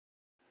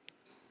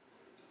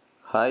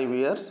Hi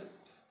viewers,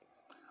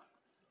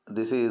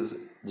 this is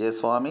J.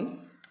 Swami,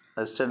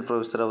 Assistant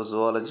Professor of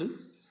Zoology.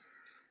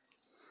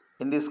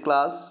 In this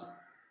class,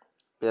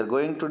 we are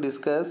going to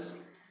discuss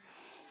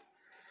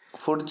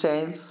food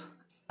chains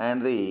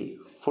and the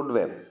food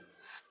web.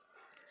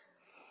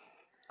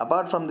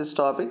 Apart from this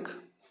topic,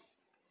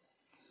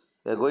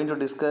 we are going to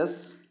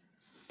discuss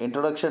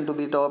introduction to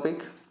the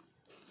topic,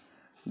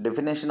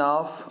 definition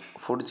of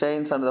food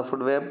chains and the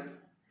food web,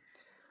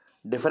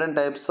 different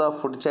types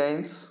of food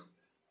chains,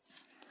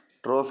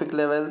 trophic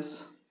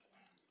levels,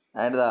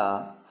 and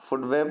the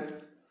food web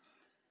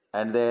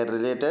and their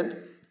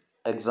related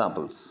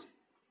examples.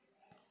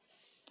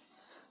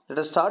 Let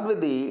us start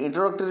with the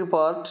introductory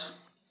part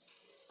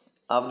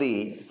of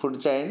the food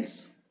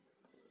chains.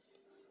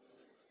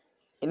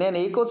 In an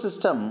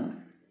ecosystem,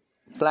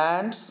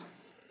 plants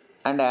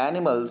and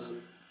animals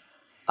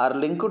are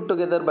linked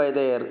together by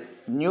their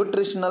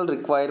nutritional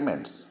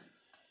requirements.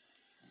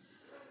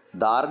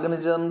 The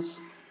organisms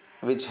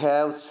which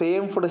have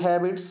same food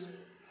habits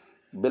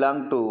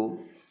belong to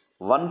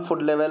one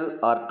food level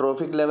or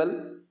trophic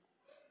level.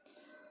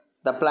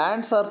 The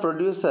plants or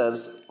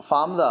producers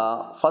form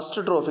the first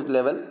trophic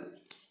level.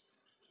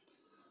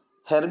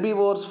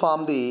 Herbivores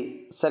form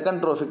the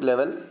second trophic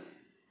level.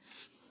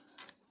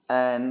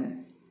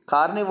 And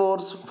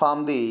carnivores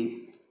form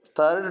the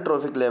third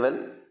trophic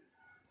level.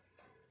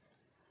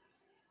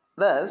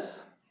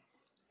 Thus,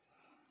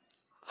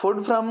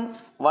 food from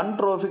one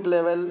trophic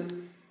level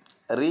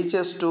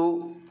reaches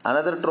to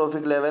another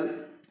trophic level,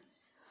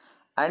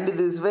 and in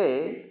this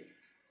way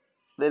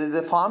there is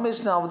a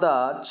formation of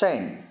the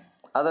chain.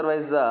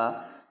 Otherwise,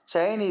 the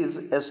chain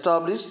is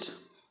established.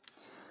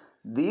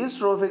 These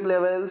trophic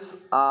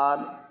levels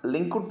are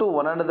linked to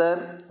one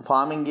another,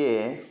 forming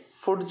a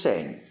food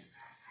chain.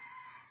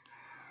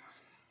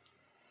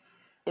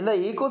 In the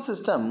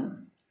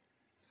ecosystem,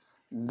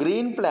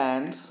 green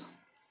plants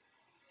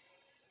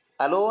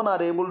alone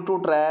are able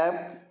to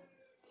trap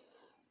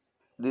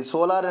the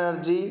solar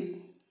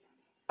energy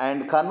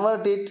and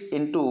convert it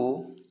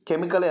into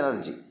chemical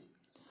energy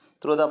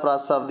through the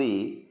process of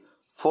the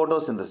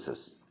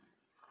photosynthesis.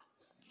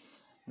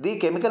 The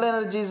chemical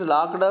energy is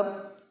locked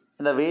up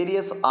in the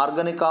various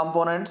organic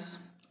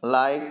components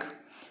like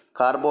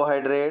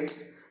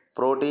carbohydrates,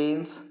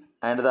 proteins,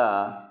 and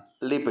the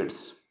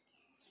lipids.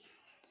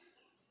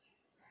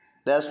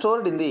 They are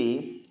stored in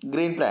the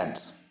green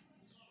plants.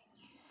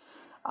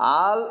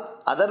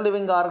 All other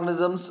living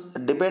organisms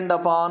depend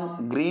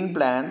upon green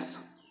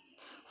plants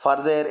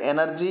for their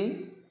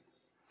energy.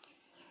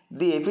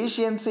 The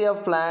efficiency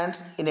of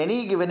plants in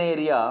any given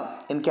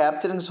area in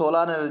capturing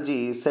solar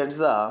energy sets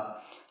the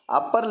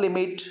upper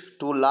limit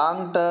to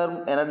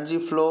long-term energy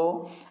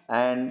flow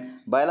and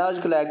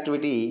biological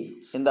activity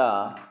in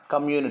the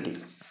community.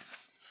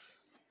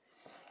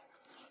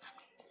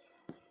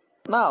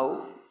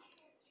 Now,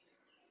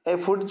 a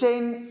food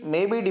chain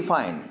may be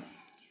defined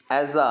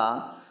as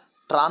a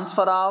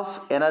transfer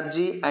of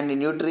energy and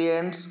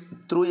nutrients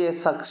through a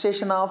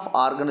succession of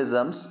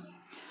organisms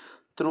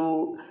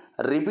through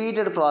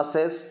repeated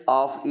process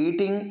of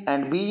eating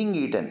and being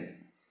eaten.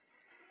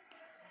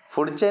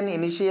 Food chain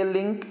initial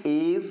link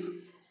is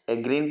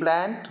a green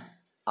plant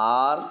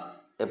or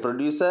a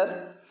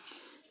producer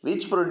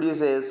which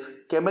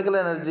produces chemical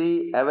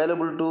energy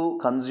available to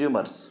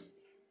consumers.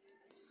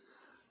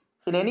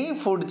 In any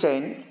food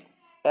chain,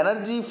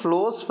 energy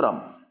flows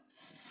from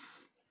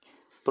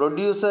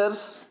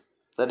producers,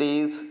 that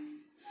is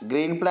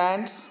green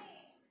plants,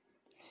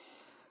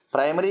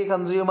 primary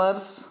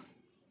consumers,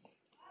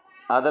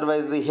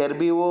 otherwise the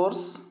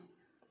herbivores,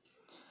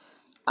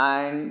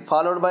 and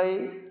followed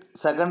by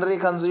secondary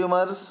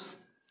consumers,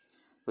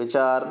 which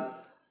are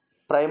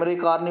primary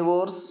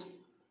carnivores,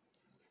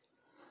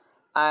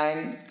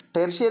 and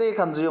tertiary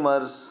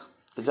consumers,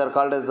 which are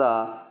called as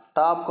the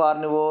top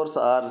carnivores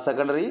or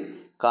secondary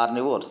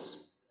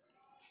carnivores.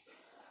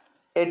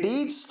 At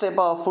each step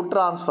of food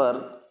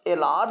transfer, a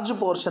large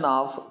portion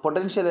of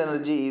potential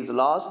energy is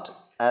lost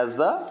as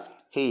the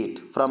heat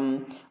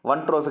from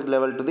one trophic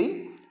level to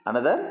the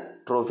another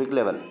trophic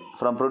level,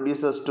 from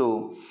producers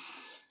to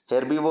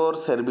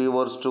herbivores,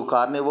 herbivores to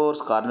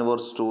carnivores,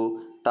 carnivores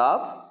to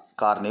top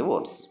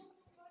carnivores.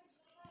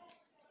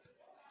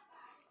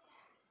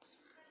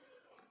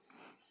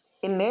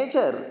 In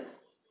nature,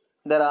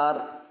 there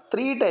are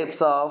three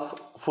types of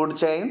food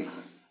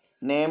chains,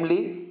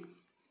 namely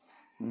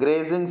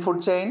grazing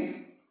food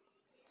chain,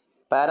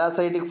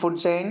 parasitic food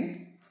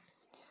chain,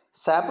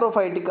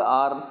 saprophytic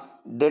or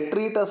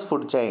detritus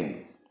food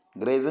chain.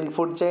 Grazing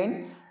food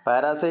chain,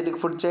 parasitic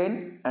food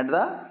chain, and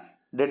the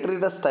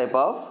detritus type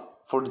of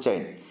food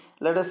chain.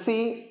 Let us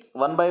see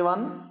one by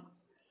one.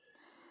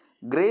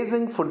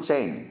 Grazing food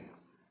chain.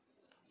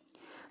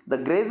 The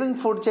grazing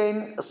food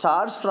chain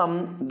starts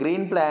from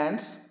green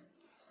plants,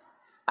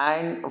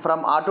 and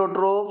from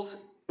autotrophs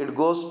it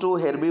goes to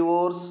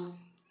herbivores,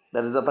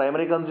 that is the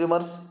primary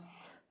consumers,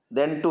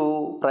 then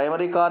to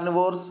primary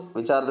carnivores,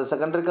 which are the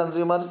secondary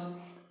consumers,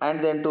 and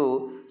then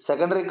to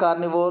secondary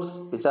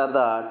carnivores, which are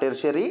the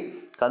tertiary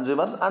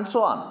consumers, and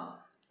so on.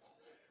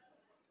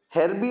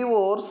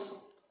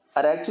 Herbivores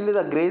are actually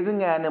the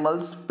grazing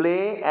animals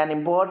play an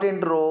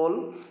important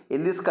role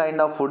in this kind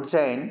of food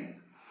chain.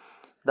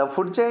 The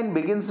food chain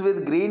begins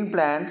with green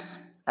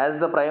plants as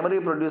the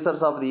primary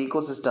producers of the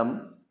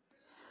ecosystem,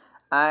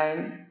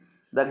 and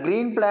the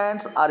green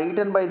plants are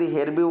eaten by the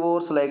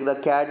herbivores like the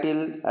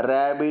cattle,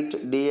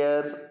 rabbit,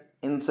 deer,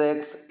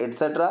 insects,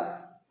 etc.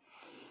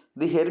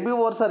 The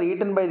herbivores are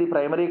eaten by the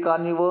primary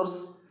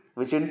carnivores,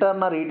 which in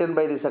turn are eaten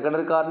by the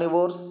secondary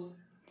carnivores.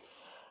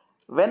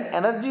 When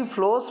energy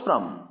flows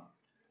from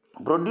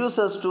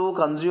producers to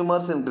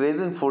consumers in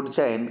grazing food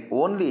chain,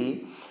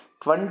 only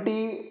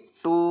 20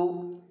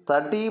 to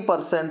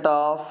 30%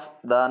 of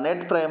the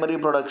net primary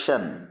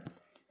production,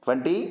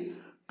 20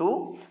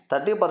 to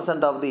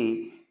 30% of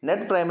the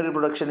net primary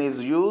production is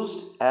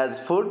used as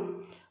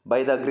food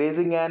by the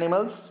grazing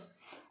animals,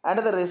 and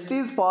the rest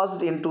is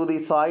passed into the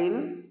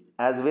soil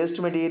as waste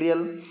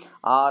material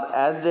or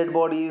as dead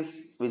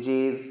bodies, which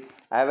is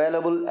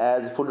available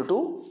as food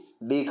to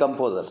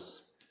decomposers.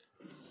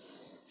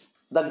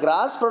 The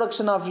gross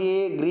production of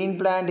a green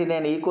plant in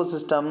an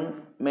ecosystem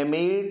may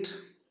meet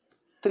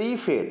three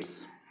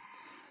fates.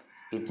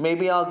 It may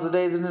be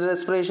oxidized in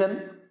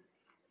respiration,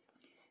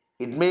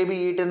 it may be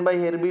eaten by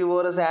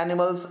herbivorous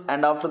animals,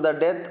 and after the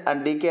death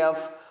and decay of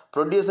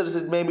producers,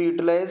 it may be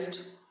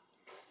utilized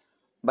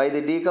by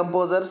the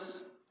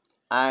decomposers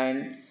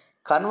and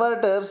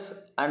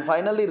converters and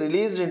finally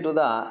released into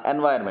the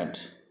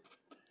environment.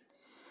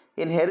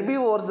 In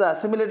herbivores, the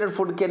assimilated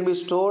food can be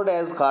stored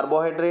as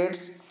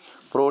carbohydrates,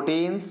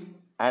 proteins,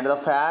 and the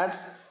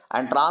fats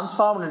and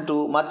transformed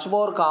into much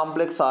more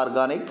complex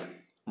organic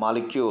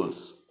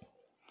molecules.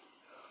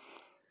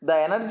 The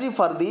energy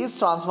for these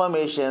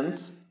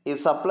transformations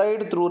is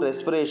supplied through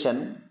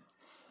respiration.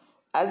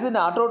 As in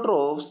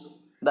autotrophs,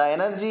 the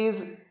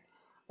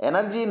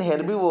energy in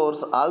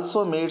herbivores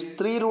also meets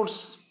three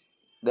routes.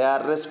 They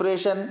are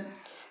respiration,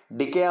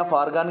 decay of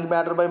organic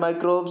matter by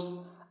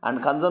microbes,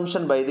 and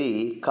consumption by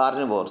the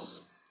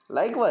carnivores.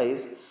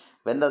 Likewise,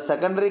 when the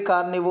secondary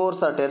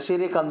carnivores or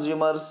tertiary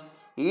consumers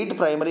eat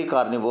primary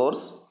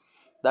carnivores,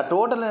 the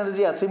total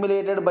energy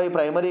assimilated by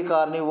primary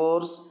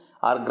carnivores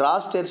or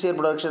gross tertiary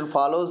production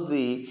follows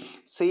the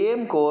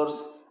same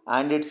course,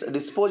 and its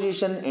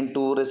disposition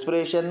into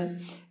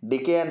respiration,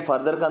 decay, and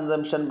further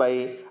consumption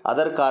by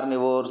other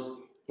carnivores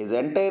is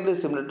entirely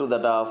similar to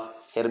that of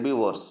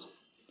herbivores.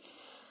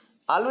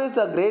 Always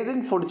the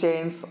grazing food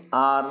chains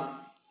are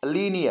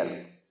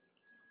linear.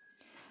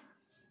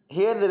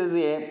 Here there is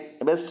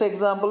a best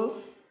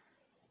example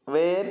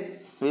where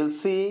we will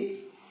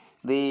see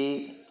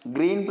the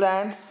green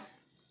plants,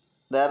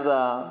 they are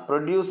the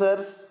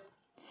producers,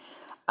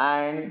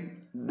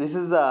 and this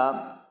is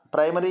the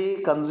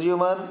primary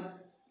consumer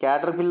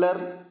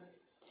caterpillar,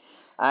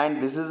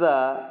 and this is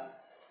the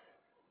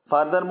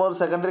furthermore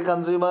secondary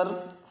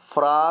consumer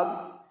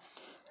frog,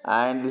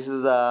 and this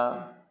is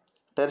the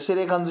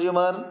tertiary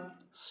consumer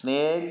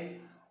snake,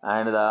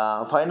 and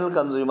the final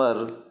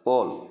consumer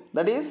owl.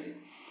 That is,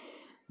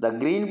 the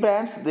green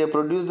plants, they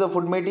produce the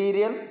food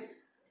material,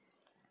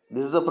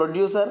 this is the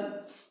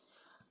producer,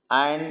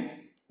 and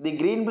the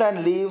green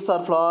plant leaves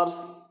or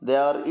flowers, they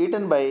are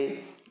eaten by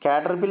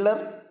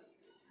caterpillar,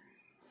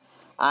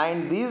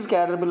 and these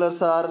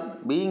caterpillars are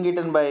being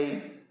eaten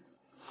by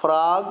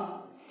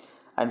frog,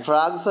 and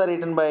frogs are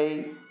eaten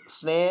by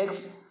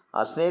snakes,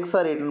 or snakes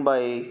are eaten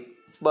by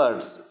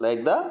birds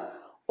like the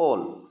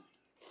owl.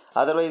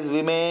 Otherwise,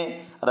 we may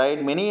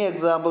write many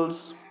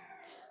examples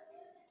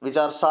which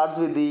are starts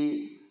with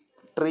the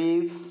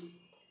trees,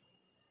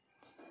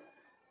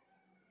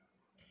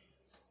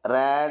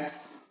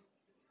 rats,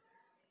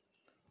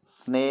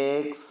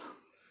 snakes,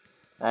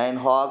 and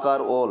hawk or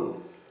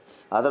owl.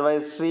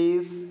 Otherwise,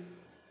 trees,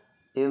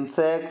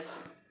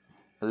 insects,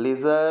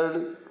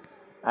 lizard,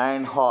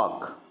 and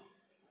hawk.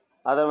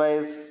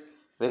 Otherwise,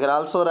 we can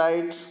also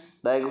write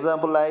the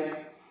example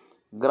like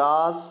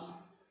grass,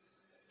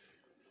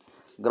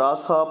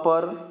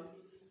 grasshopper,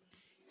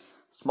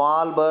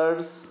 small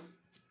birds,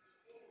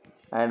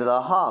 and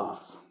the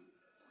hawks.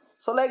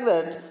 So like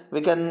that, we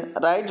can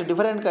write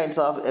different kinds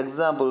of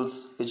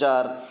examples which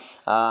are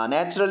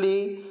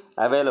naturally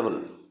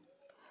available.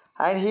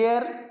 And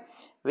here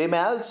we may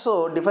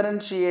also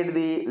differentiate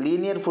the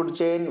linear food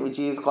chain, which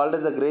is called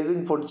as the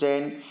grazing food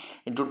chain,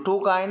 into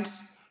two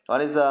kinds.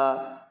 One is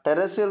the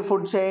terrestrial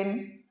food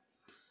chain,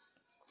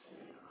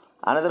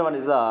 another one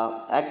is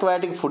the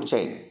aquatic food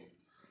chain.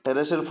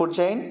 Terrestrial food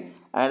chain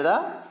and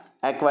the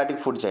aquatic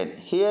food chain.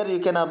 Here you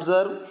can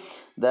observe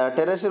the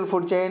terrestrial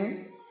food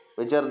chain,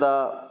 which are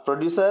the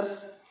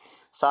producers,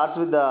 starts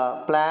with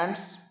the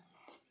plants,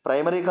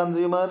 primary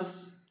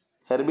consumers,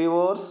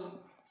 herbivores,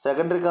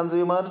 secondary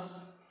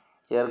consumers,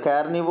 here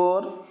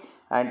carnivore,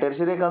 and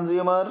tertiary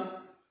consumer,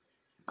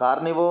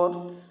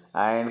 carnivore,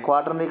 and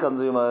quaternary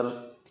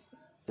consumer,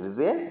 it is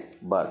a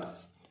bird.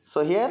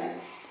 So here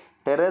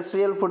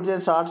terrestrial food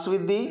chain starts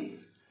with the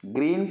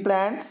green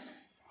plants,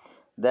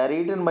 they are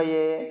eaten by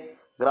a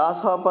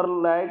grasshopper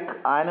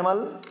like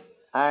animal,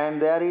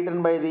 and they are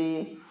eaten by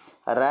the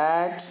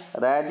rat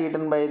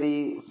eaten by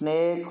the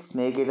snake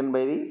eaten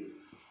by the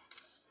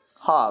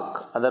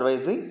hawk,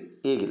 otherwise the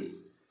eagle.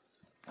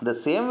 The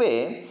same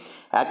way,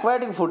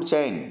 aquatic food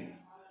chain.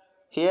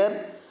 Here,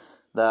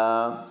 the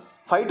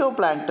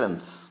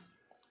phytoplanktons,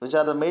 which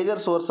are the major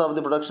source of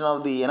the production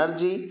of the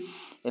energy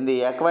in the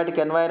aquatic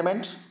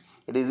environment.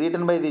 It is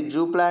eaten by the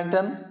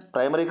zooplankton,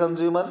 primary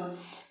consumer.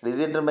 It is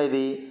eaten by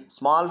the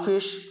small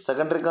fish,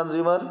 secondary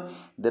consumer.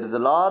 There is a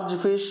large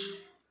fish,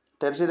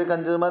 tertiary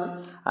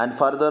consumer, and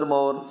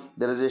furthermore,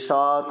 there is a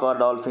shark or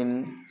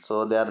dolphin.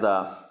 So, they are the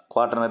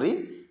quaternary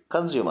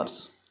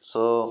consumers.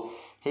 So,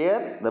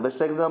 here the best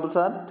examples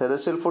are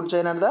terrestrial food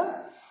chain and the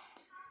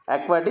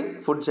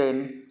aquatic food chain.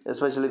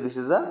 Especially this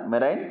is a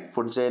marine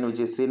food chain which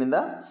is seen in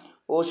the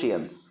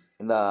oceans,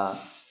 in the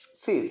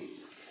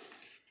seas.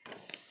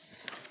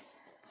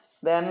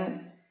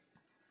 Then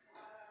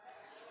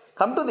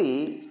come to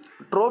the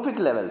trophic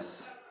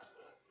levels.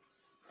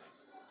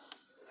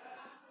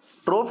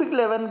 Trophic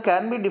level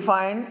can be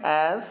defined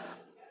as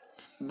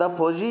the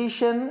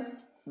position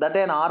that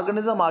an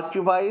organism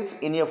occupies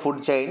in a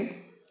food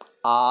chain,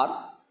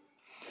 or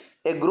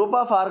a group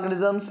of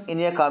organisms in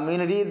a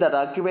community that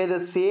occupy the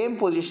same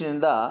position in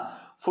the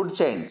food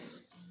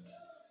chains.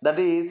 That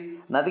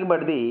is nothing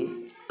but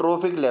the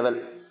trophic level.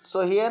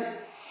 So here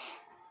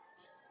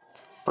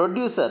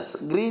producers,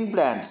 green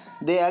plants,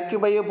 they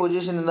occupy a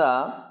position in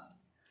the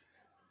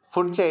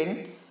food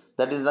chain,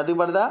 that is nothing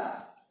but the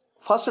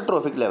first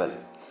trophic level.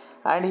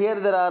 And here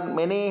there are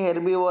many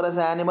herbivorous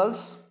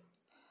animals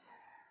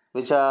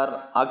which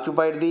are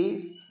occupied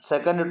the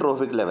second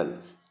trophic level.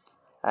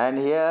 And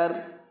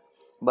here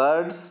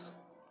birds,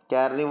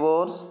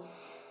 carnivores,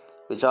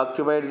 which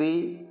occupied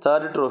the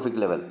third trophic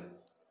level.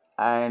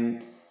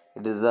 And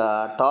it is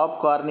a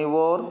top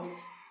carnivore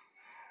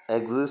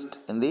exists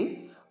in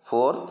the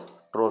fourth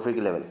trophic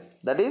level.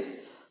 That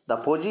is, the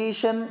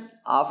position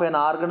of an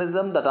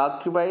organism that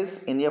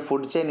occupies in a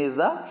food chain is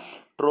the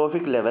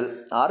trophic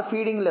level or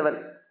feeding level.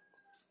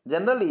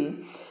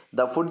 Generally,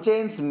 the food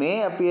chains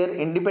may appear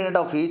independent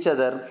of each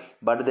other,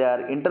 but they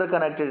are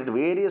interconnected at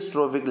various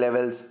trophic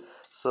levels.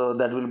 So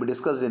that will be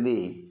discussed in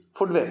the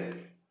food web.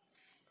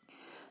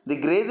 The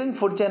grazing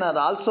food chain are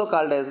also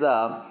called as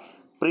the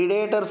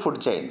predator food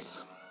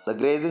chains. The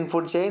grazing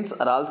food chains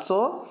are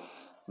also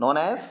known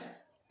as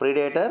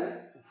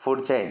predator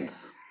food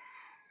chains.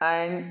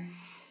 And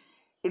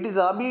it is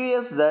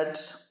obvious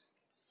that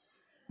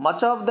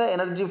much of the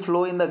energy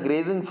flow in the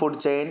grazing food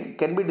chain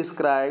can be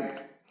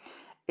described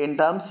in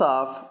terms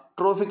of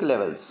trophic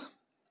levels.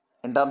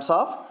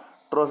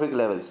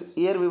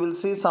 Here we will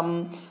see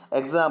some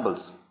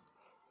examples.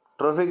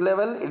 Trophic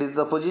level, it is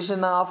the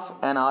position of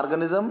an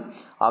organism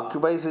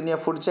occupies in a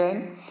food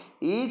chain.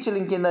 Each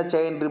link in the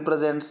chain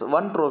represents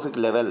one trophic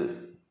level.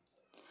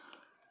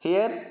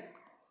 Here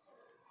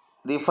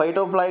the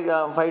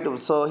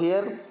so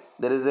here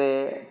there is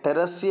a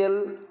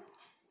terrestrial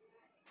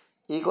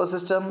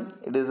ecosystem,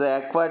 it is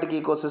an aquatic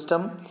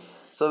ecosystem.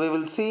 So we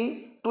will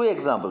see two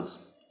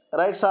examples.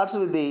 Right, start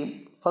with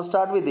the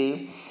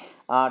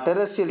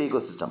terrestrial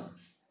ecosystem.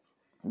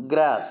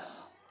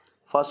 Grass,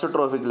 first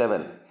trophic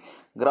level.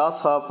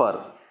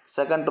 Grasshopper,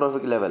 second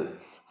trophic level.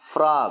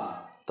 Frog,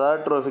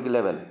 third trophic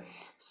level.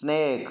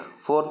 Snake,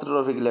 fourth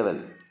trophic level.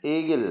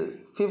 Eagle,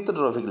 fifth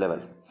trophic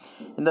level.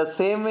 In the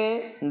same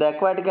way, in the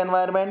aquatic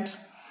environment,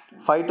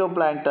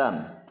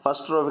 phytoplankton,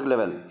 first trophic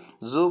level.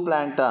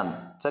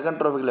 Zooplankton, second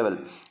trophic level.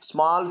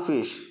 Small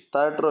fish,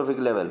 third trophic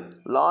level.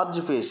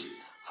 Large fish,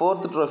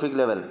 fourth trophic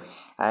level.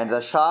 And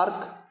the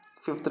shark,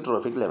 fifth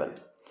trophic level.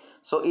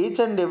 So each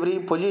and every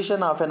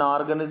position of an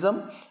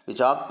organism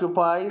which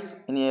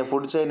occupies in a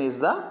food chain is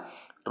the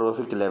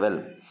trophic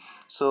level.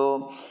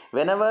 So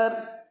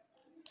whenever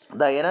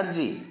the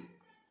energy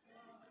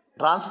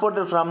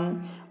transported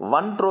from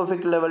one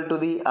trophic level to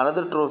the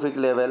another trophic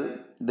level,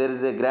 there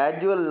is a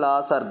gradual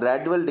loss or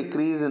gradual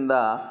decrease in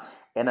the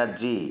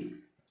energy.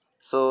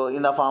 So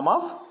in the form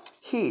of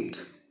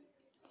heat.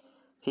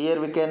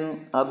 Here we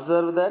can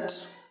observe that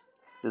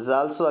this is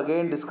also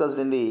again discussed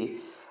in the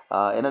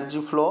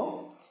energy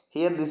flow.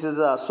 Here this is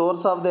a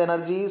source of the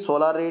energy,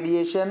 solar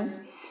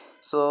radiation.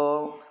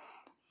 So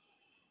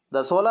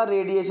the solar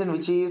radiation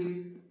which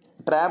is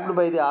trapped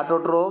by the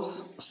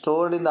autotrophs,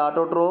 stored in the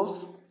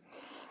autotrophs,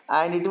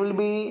 and it will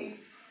be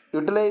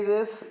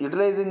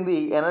utilizing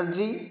the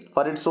energy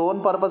for its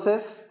own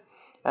purposes,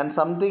 and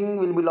something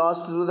will be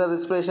lost through the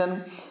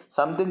respiration,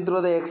 something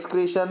through the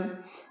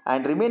excretion,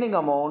 and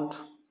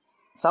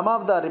some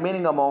of the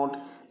remaining amount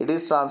it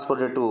is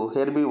transported to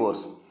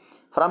herbivores.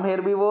 From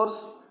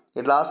herbivores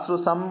it lost through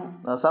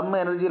some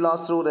energy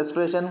lost through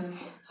respiration,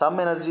 some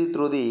energy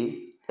through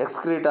the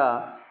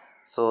excreta.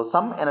 So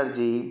some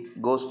energy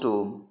goes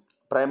to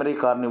primary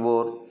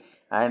carnivore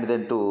and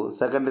then to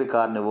secondary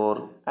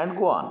carnivore and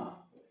go on.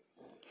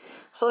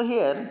 So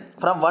here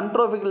from one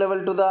trophic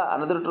level to the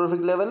another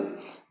trophic level,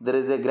 there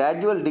is a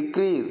gradual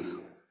decrease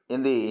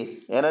in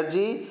the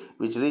energy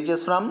which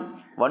reaches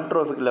from one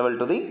trophic level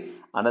to the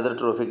another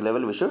trophic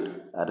level, we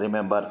should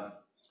remember.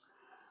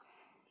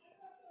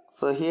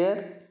 So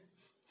here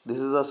this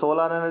is the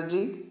solar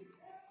energy.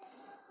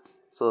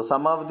 So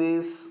some of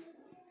these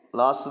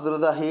lost through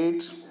the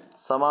heat,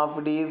 some of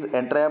it is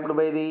entrapped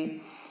by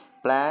the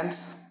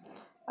plants,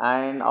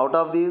 and out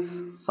of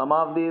these some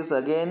of these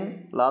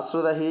again lost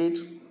through the heat,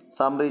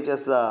 some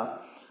reaches the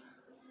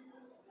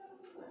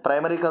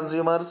primary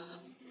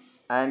consumers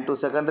and to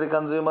secondary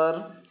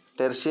consumer,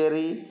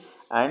 tertiary,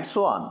 and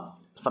so on.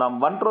 From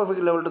one trophic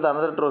level to the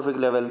another trophic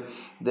level,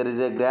 there is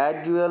a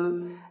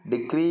gradual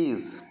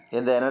decrease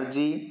in the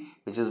energy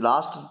which is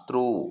lost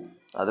through,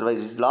 otherwise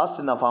it is lost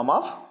in the form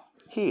of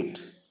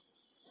heat.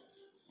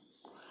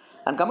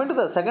 And coming to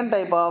the second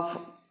type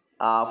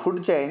of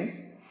food chains,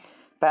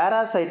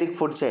 parasitic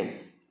food chain.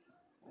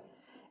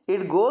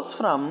 It goes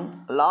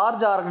from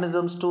large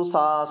organisms to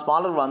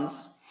smaller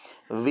ones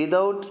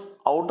without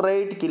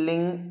outright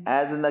killing,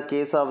 as in the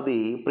case of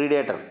the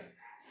predator.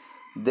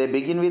 They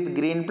begin with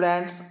green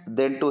plants,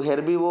 then to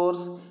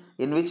herbivores,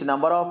 in which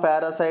number of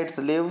parasites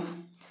live.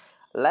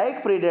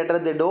 Like predator,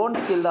 they don't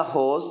kill the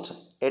host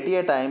at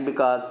a time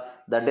because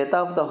the death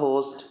of the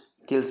host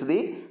kills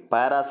the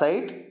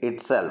parasite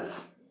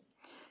itself.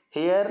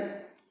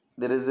 Here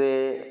there is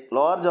a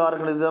large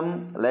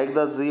organism like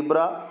the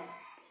zebra.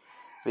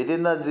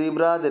 Within the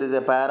zebra there is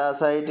a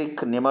parasitic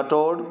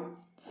nematode,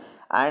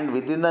 and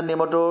within the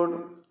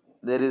nematode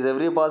there is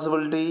every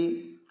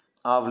possibility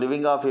of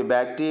living of a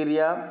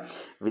bacteria.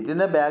 Within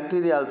the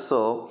bacteria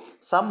also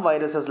some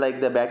viruses like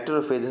the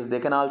bacteriophages, they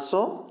can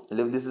also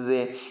live. This is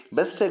a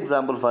best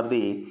example for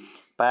the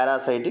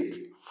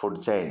parasitic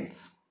food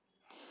chains.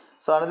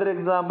 So another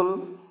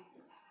example,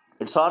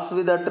 it starts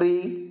with a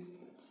tree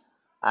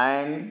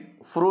and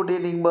fruit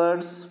eating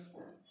birds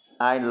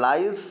and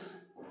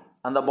lice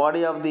on the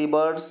body of the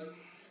birds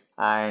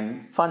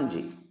and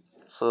fungi.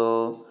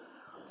 So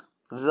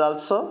this is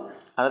also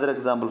another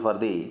example for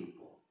the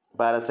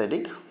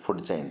parasitic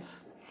food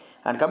chains.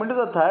 And coming to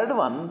the third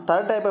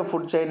type of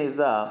food chain is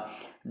the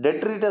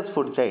detritus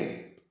food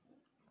chain.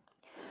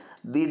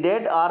 The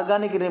dead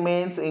organic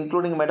remains,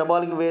 including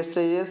metabolic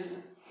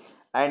wastages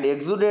and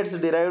exudates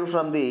derived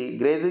from the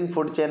grazing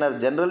food chain, are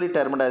generally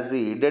termed as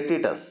the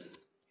detritus.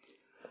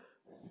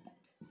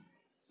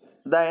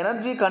 The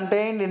energy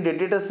contained in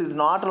detritus is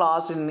not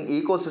lost in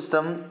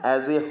ecosystem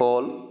as a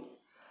whole.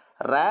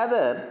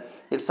 Rather,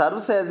 it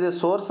serves as a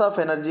source of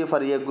energy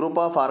for a group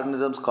of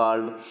organisms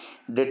called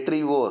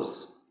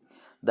detrivores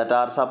that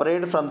are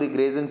separated from the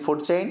grazing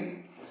food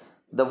chain.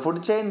 The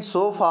food chain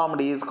so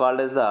formed is called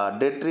as the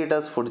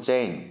detritus food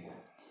chain.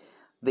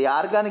 The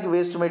organic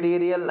waste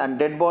material and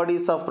dead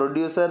bodies of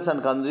producers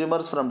and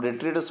consumers from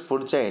detritus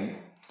food chain.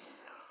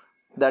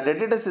 The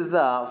detritus is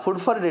the food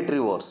for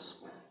detrivores.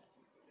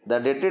 The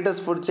detritus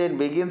food chain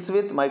begins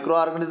with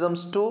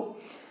microorganisms to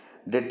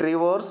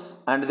detrivores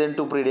and then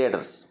to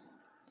predators.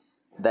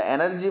 The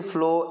energy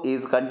flow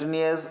is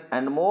continuous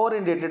and more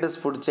in detritus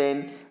food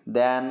chain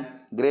than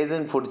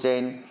grazing food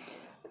chain.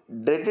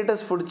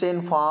 Detritus food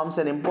chain forms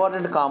an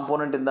important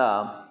component in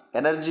the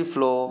energy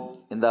flow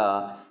in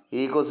the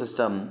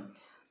ecosystem.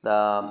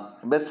 The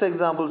best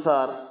examples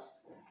are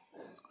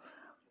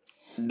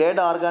dead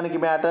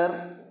organic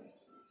matter,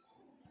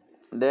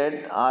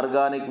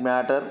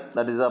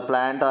 that is a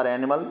plant or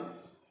animal,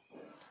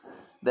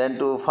 then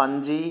to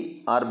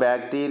fungi or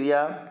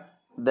bacteria,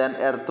 then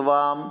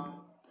earthworm,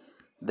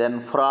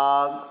 then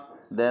frog,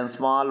 then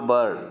small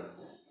bird.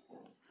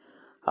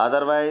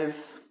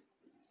 Otherwise,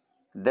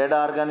 dead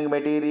organic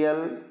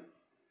material,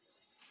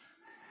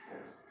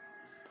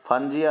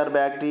 fungi or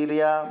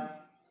bacteria,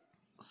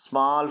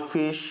 small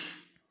fish,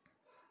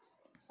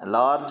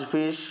 large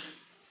fish,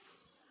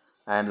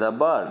 and the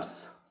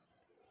birds.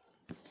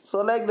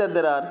 So like that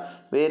there are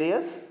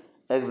various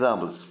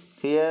examples.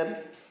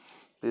 Here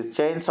this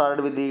chain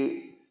started with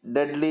the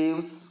dead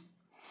leaves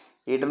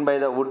eaten by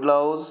the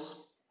woodlouse,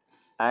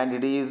 and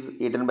it is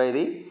eaten by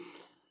the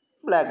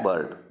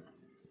blackbird.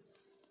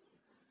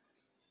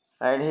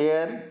 And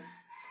here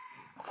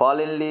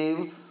fallen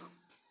leaves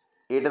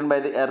eaten by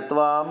the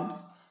earthworm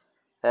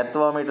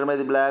eaten by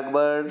the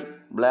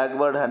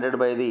blackbird hunted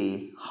by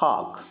the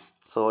hawk.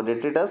 So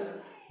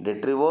detritus,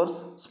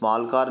 detrivores,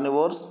 small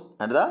carnivores,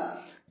 and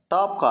the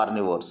top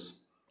carnivores.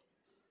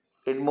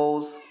 It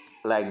moves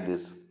like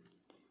this.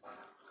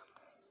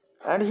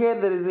 And here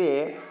there is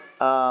a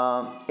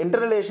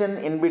interrelation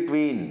in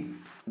between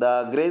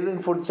the grazing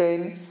food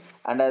chain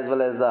and as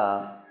well as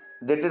the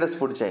detritus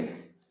food chain.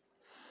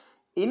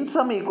 In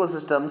some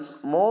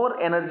ecosystems, more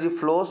energy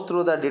flows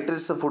through the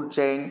detritus food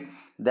chain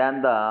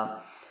than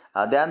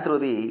through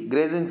the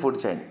grazing food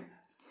chain.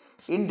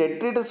 In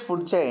detritus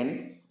food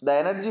chain, the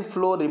energy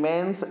flow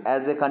remains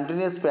as a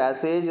continuous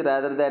passage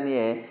rather than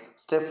a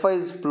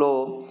stepwise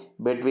flow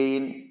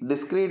between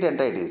discrete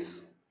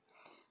entities.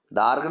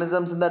 The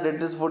organisms in the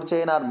detritus food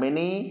chain are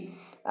many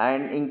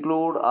and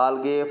include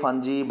algae,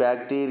 fungi,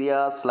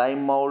 bacteria,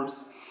 slime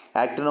molds,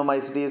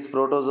 actinomycetes,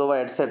 protozoa,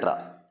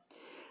 etc.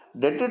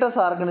 Detritus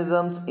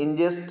organisms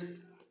ingest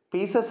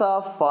pieces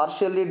of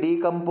partially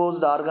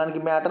decomposed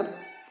organic matter,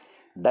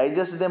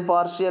 digest them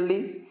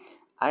partially,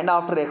 and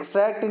after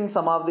extracting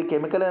some of the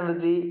chemical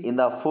energy in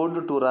the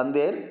food to run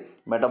their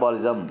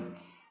metabolism,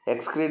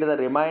 excrete the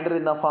remainder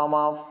in the form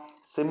of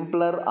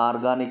simpler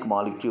organic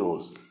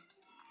molecules.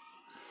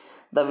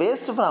 The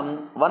waste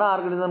from one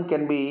organism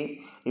can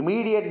be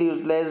immediately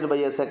utilized by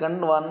a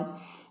second one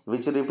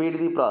which repeat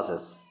the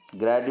process.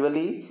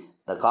 Gradually,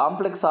 the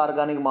complex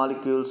organic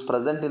molecules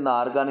present in the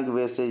organic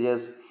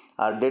wastages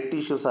or dead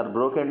tissues are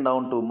broken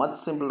down to much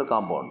simpler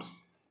compounds,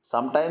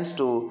 sometimes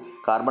to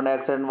carbon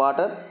dioxide and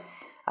water,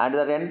 and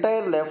the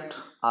entire left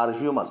are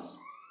humus.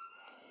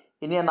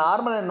 In a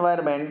normal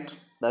environment,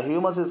 the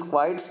humus is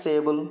quite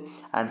stable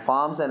and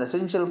forms an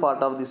essential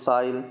part of the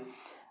soil.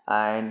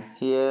 And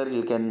here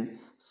you can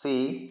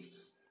see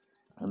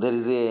there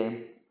is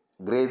a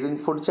grazing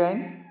food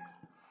chain.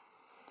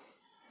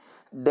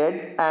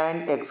 Dead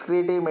and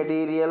excretive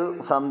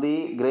material from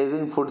the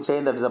grazing food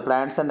chain, that is the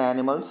plants and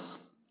animals,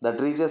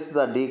 that reaches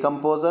the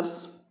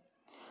decomposers,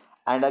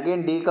 and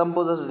again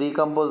decomposers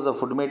decompose the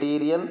food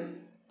material,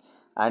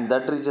 and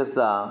that reaches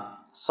the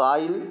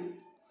soil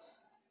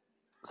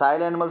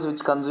animals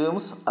which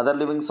consumes other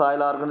living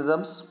soil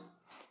organisms.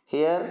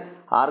 Here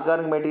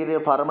organic material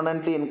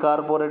permanently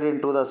incorporated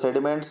into the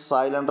sediments,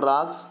 soil and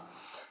rocks,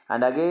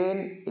 and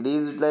again it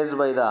is utilized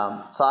by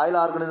the soil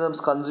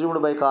organisms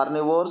consumed by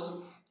carnivores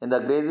in the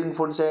grazing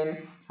food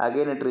chain.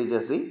 Again it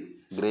reaches the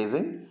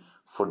grazing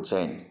food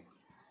chain.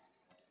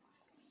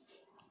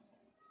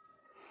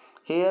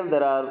 Here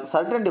there are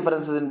certain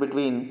differences in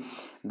between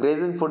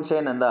grazing food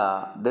chain and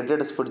the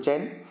detritus food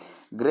chain.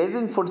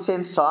 Grazing food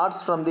chain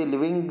starts from the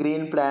living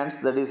green plants,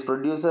 that is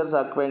producers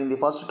occupying the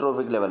first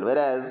trophic level,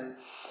 whereas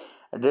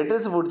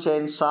detritus food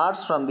chain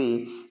starts from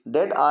the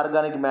dead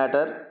organic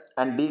matter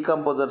and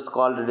decomposers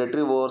called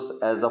detrivores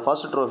as the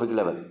first trophic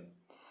level.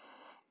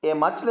 A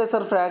much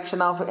lesser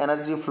fraction of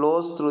energy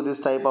flows through this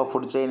type of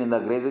food chain in the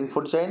grazing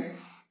food chain,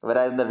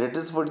 whereas in the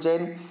detritus food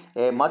chain,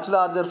 a much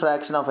larger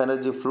fraction of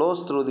energy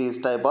flows through this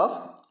type of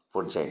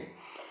food chain.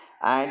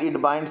 And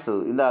it binds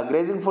to, in the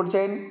grazing food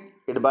chain,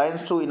 it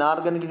binds to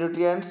inorganic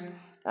nutrients,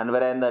 and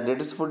whereas in the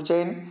detritus food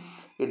chain,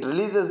 it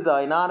releases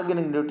the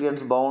inorganic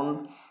nutrients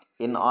bound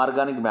in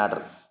organic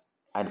matter.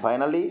 And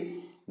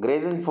finally,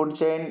 grazing food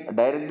chain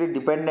directly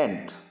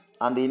dependent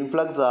on the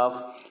influx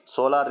of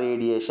solar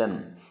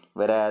radiation,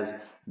 whereas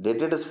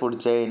detritus food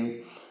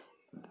chain,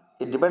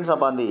 it depends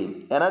upon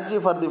the energy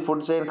for the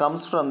food chain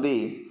comes from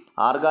the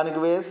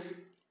organic waste,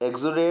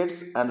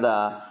 exudates, and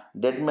the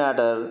dead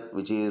matter,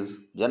 which is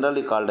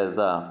generally called as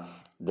the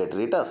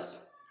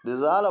detritus. This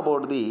is all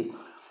about the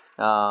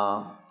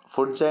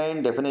food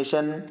chain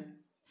definition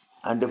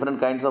and different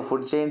kinds of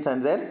food chains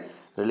and their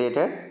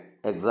related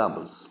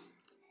examples.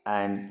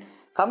 And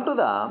come to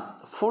the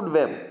food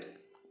web.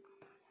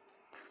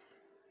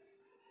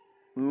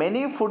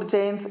 Many food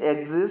chains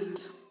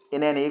exist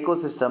in an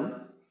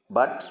ecosystem,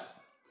 but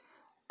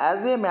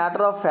as a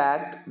matter of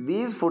fact,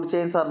 these food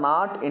chains are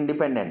not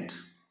independent.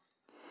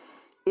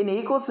 In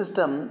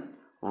ecosystem,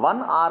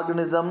 one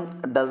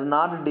organism does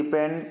not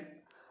depend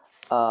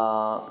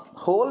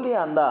wholly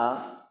on the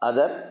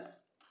other.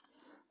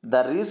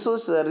 The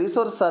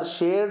resources are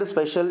shared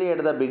specially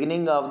at the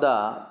beginning of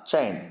the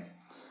chain.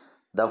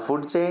 The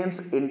food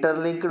chains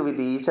interlinked with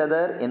each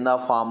other in the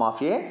form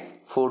of a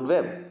food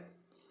web.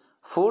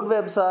 Food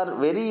webs are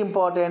very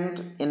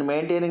important in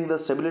maintaining the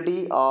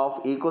stability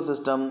of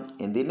ecosystem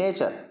in the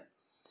nature.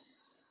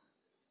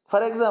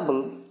 For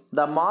example,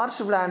 the marsh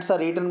plants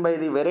are eaten by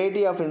the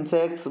variety of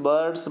insects,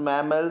 birds,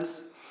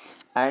 mammals,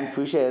 and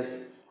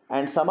fishes,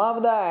 and some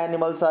of the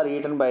animals are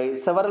eaten by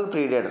several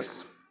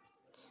predators.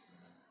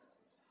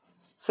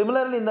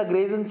 Similarly, in the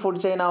grazing food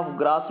chain of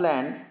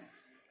grassland,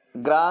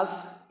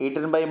 grass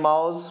eaten by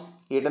mouse,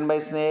 eaten by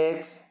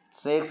snakes,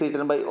 snakes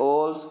eaten by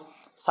owls.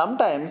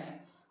 Sometimes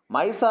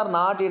mice are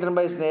not eaten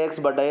by snakes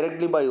but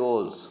directly by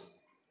owls.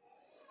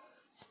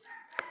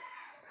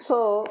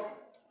 So,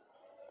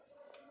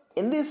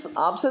 in this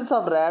absence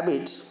of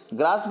rabbit,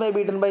 grass may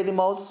be eaten by the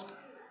mouse.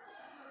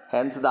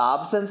 Hence, the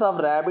absence of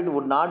rabbit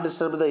would not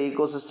disturb the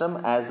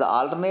ecosystem as the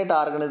alternate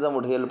organism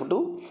would help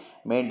to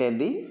maintain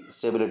the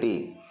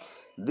stability.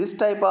 This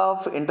type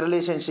of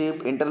interrelationship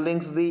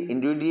interlinks the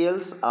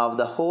individuals of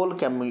the whole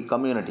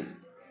community.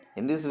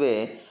 In this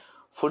way,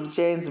 food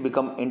chains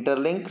become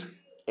interlinked.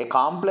 A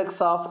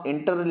complex of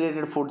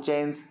interrelated food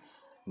chains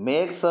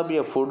makes up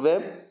a food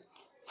web.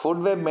 Food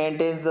web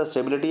maintains the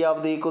stability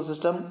of the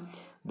ecosystem.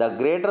 The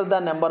greater the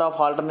number of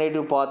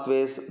alternative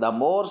pathways, the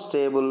more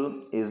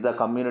stable is the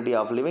community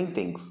of living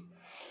things.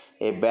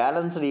 A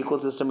balanced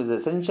ecosystem is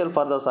essential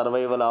for the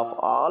survival of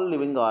all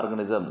living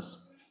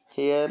organisms.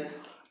 Here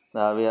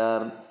we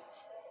are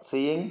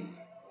seeing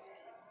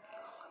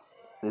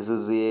this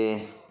is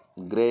a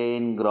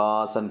grain,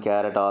 grass, and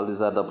carrot. All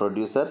these are the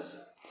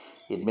producers.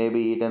 It may be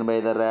eaten by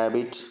the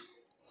rabbit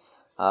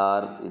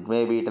or it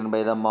may be eaten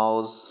by the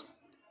mouse.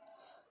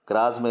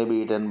 Grass may be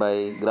eaten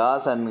by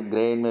grass and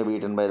grain may be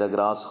eaten by the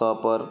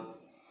grasshopper.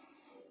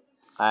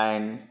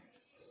 And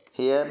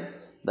here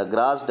the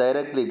grains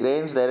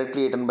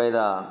directly eaten by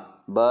the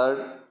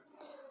bird.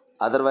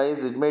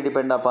 Otherwise it may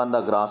depend upon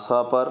the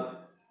grasshopper.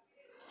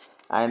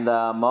 And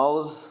the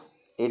mouse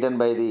eaten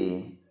by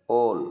the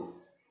owl,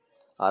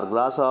 or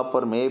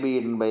grasshopper may be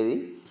eaten by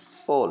the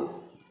owl.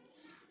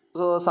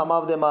 So some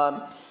of them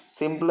are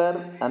simpler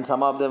and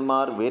some of them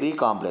are very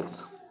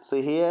complex.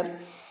 See here,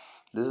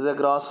 this is a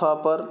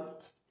grasshopper,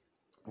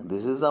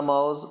 this is a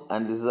mouse,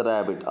 and this is a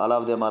rabbit. All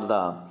of them are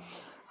the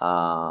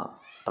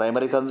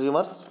primary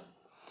consumers.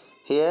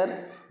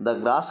 Here, the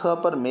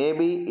grasshopper may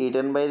be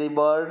eaten by the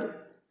bird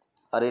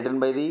or eaten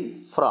by the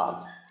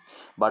frog,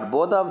 but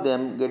both of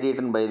them get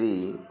eaten by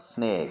the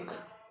snake.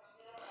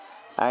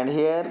 And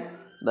here,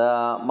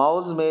 the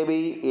mouse may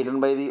be eaten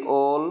by the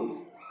owl,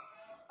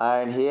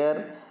 and here,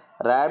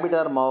 rabbit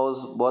or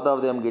mouse, both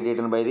of them get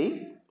eaten by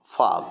the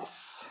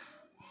fox.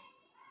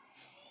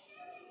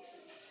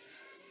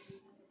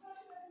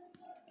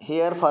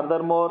 Here,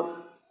 furthermore,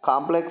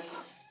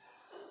 complex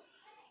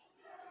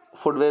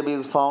food web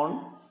is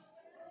found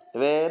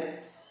where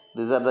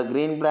these are the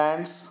green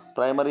plants,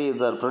 primary is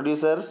the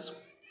producers,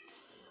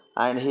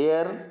 and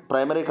here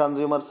primary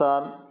consumers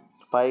are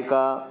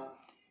pica,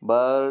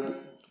 bird,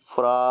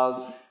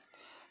 frog,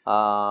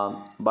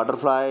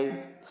 butterfly,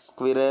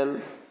 squirrel,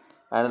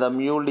 and the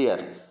mule deer.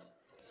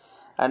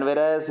 And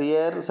whereas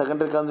here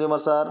secondary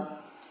consumers are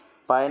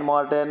pine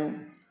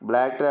marten,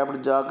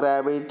 black-capped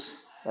jackrabbit,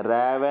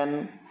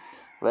 raven,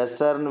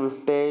 western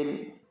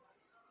whiptail,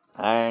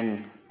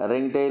 and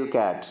ringtail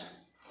cat.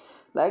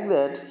 Like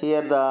that,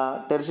 here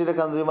the tertiary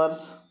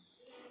consumers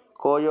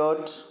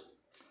coyote,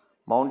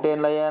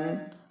 mountain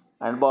lion,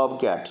 and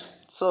bobcat.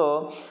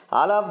 So,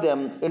 all of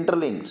them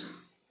interlinked.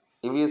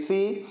 If you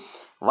see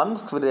one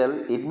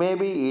squirrel, it may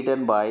be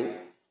eaten by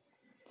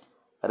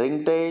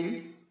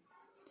ringtail,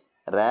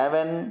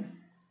 raven,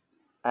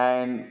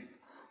 and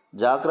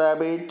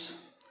jackrabbit,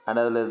 and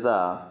as well as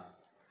the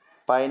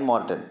pine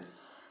marten.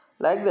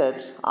 Like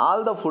that,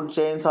 all the food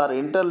chains are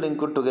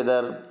interlinked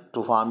together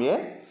to form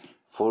a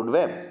food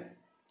web.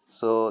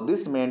 So,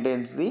 this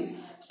maintains the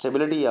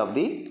stability of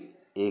the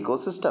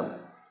ecosystem.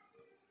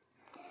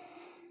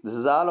 This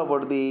is all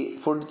about the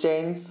food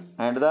chains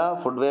and the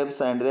food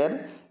webs and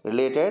their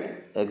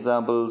related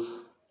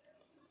examples.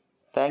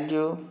 Thank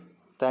you.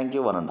 Thank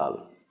you, one and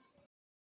all.